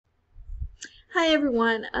Hi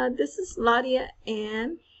everyone, this is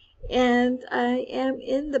Laudiaann, and I am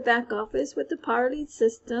in the back office with the PowerLead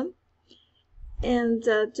system, and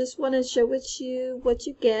just want to share with you what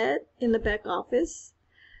you get in the back office.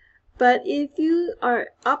 But if you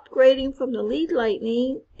are upgrading from the Lead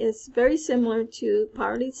Lightning, it's very similar to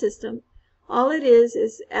PowerLead system. All it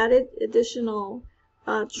is added additional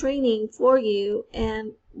training for you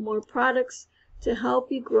and more products to help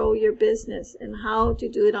you grow your business and how to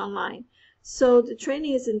do it online. So the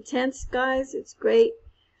training is intense, guys. It's great.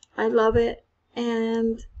 I love it.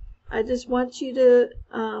 And I just want you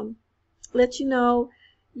to let you know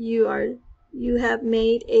you have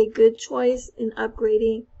made a good choice in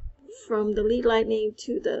upgrading from the Lead Lightning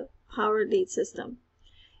to the PowerLead system.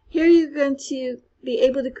 Here you're going to be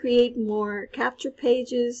able to create more capture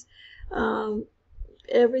pages,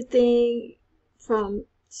 everything from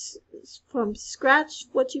scratch,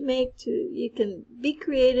 what you make, to you can be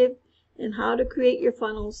creative in how to create your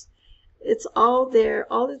funnels. It's all there.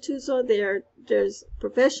 All the tools are there. There's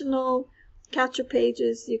professional capture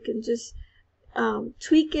pages. You can just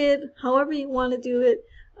tweak it however you want to do it,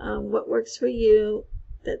 what works for you,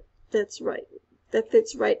 that's right, that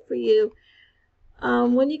fits right for you.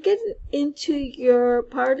 When you get into your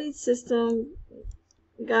PowerLead system,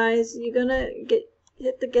 guys, you're gonna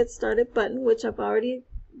hit the get started button, which I've already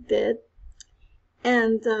did,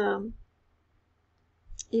 and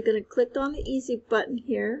you're gonna click on the easy button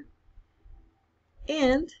here,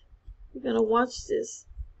 and you're gonna watch this.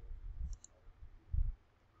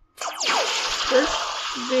 This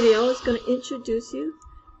video is going to introduce you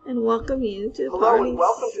and welcome you to the Hello and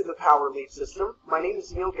welcome to the PowerLead system. My name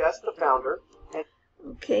is Neil Guest, the founder.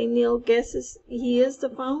 Okay, Neil Guest is the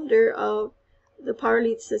founder of the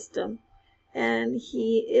PowerLead system, and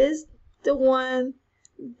he is the one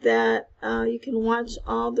that you can watch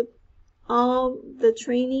all the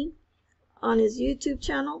training on his YouTube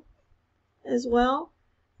channel as well.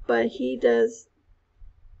 But he does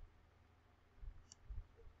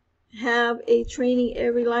have a training,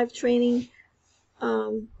 every live training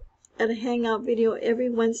at a hangout video every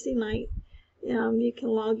Wednesday night. You can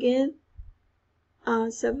log in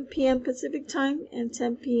 7 p.m. Pacific time and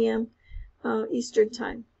 10 p.m. Eastern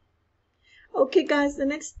time. Okay guys, the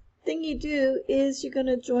next thing you do is you're going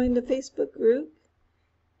to join the Facebook group,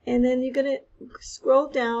 and then you're going to scroll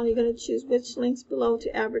down. You're going to choose which links below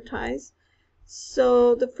to advertise.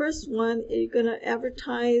 So the first one, you're going to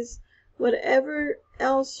advertise whatever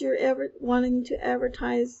else you're ever wanting to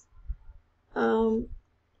advertise.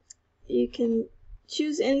 You can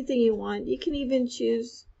choose anything you want. You can even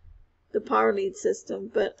choose the PowerLead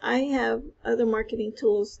system, but I have other marketing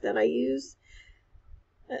tools that I use,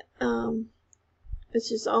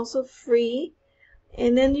 which is also free.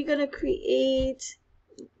 And then you're going to create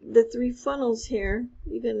the 3 funnels here.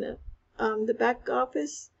 You're going to the back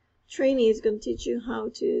office training is going to teach you how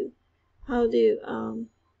to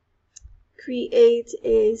create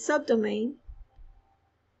a subdomain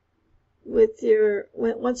with your,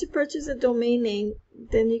 once you purchase a domain name,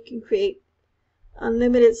 then you can create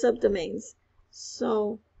unlimited subdomains.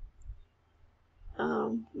 So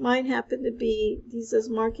mine happen to be these as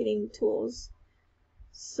marketing tools.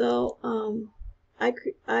 So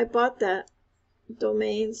I bought that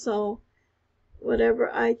domain, so whatever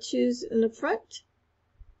I choose in the front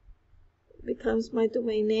becomes my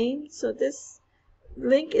domain name. So this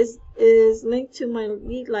link is linked to my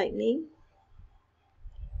Lead Lightning.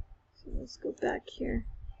 So let's go back here.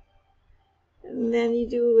 And then you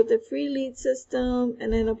do it with the free lead system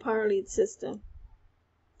and then a PowerLead system.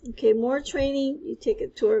 Okay, more training. You take a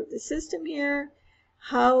tour of the system here.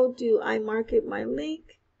 How do I market my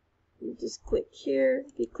link? You just click here.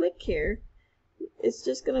 If you click here, it's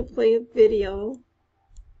just going to play a video.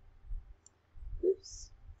 Oops.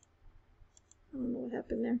 I don't know what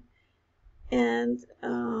happened there. And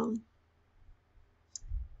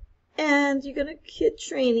you're going to hit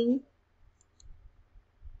training.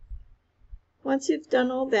 Once you've done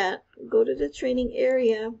all that, go to the training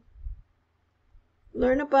area.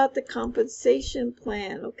 Learn about the compensation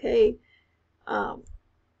plan, okay?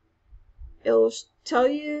 It'll tell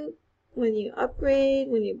you when you upgrade,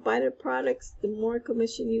 when you buy the products, the more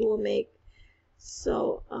commission you will make.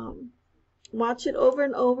 So watch it over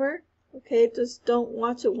and over, okay? Just don't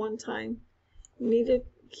watch it one time. You need to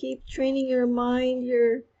keep training your mind,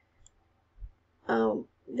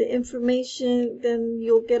 the information, then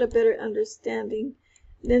you'll get a better understanding.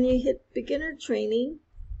 Then you hit beginner training.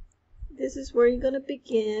 This is where you're going to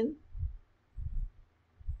begin.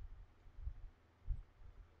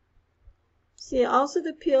 See, also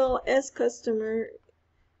the PLS customer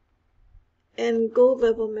and gold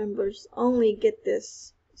level members only get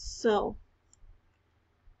this. So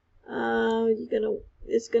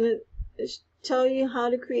It's gonna tell you how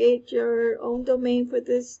to create your own domain for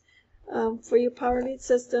this, for your Power Lead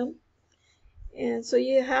system. And so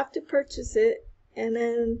you have to purchase it, and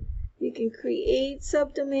then you can create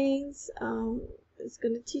subdomains. It's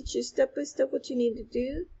going to teach you step by step what you need to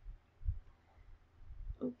do.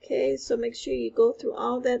 Okay, so make sure you go through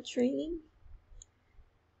all that training.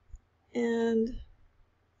 And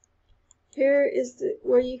here is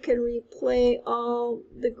where you can replay all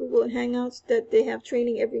the Google Hangouts that they have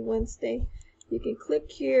training every Wednesday. You can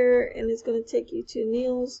click here, and it's going to take you to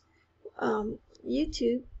Neil's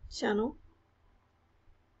YouTube channel.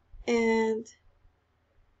 And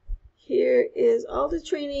here is all the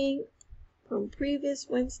training from previous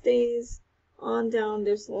Wednesdays on down.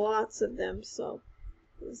 There's lots of them, so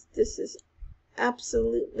this is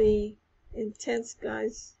absolutely intense,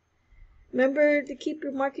 guys. Remember to keep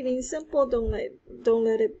your marketing simple. Don't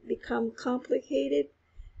let it become complicated.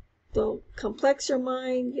 Don't complex your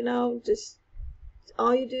mind. Just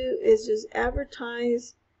all you do is just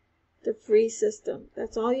advertise the free system.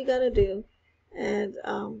 That's all you gotta do. And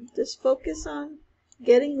just focus on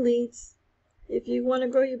getting leads. If you want to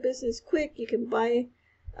grow your business quick, you can buy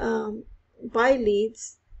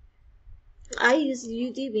leads. I use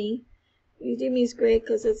Udemy. Udemy is great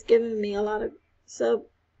because it's given me a lot of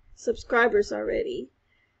subscribers already.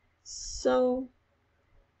 So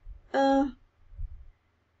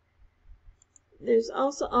there's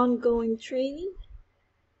also ongoing training.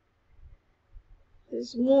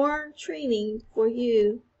 There's more training for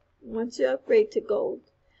you once you upgrade to gold.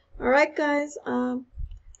 Alright, guys,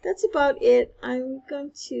 that's about it. I'm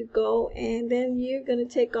going to go, and then you're going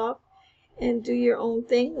to take off and do your own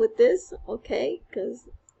thing with this, okay? Because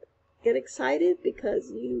get excited, because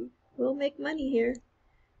you will make money here.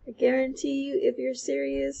 I guarantee you, if you're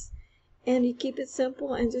serious and you keep it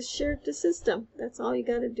simple and just share the system. That's all you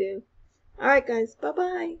got to do. Alright, guys,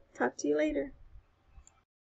 bye-bye. Talk to you later.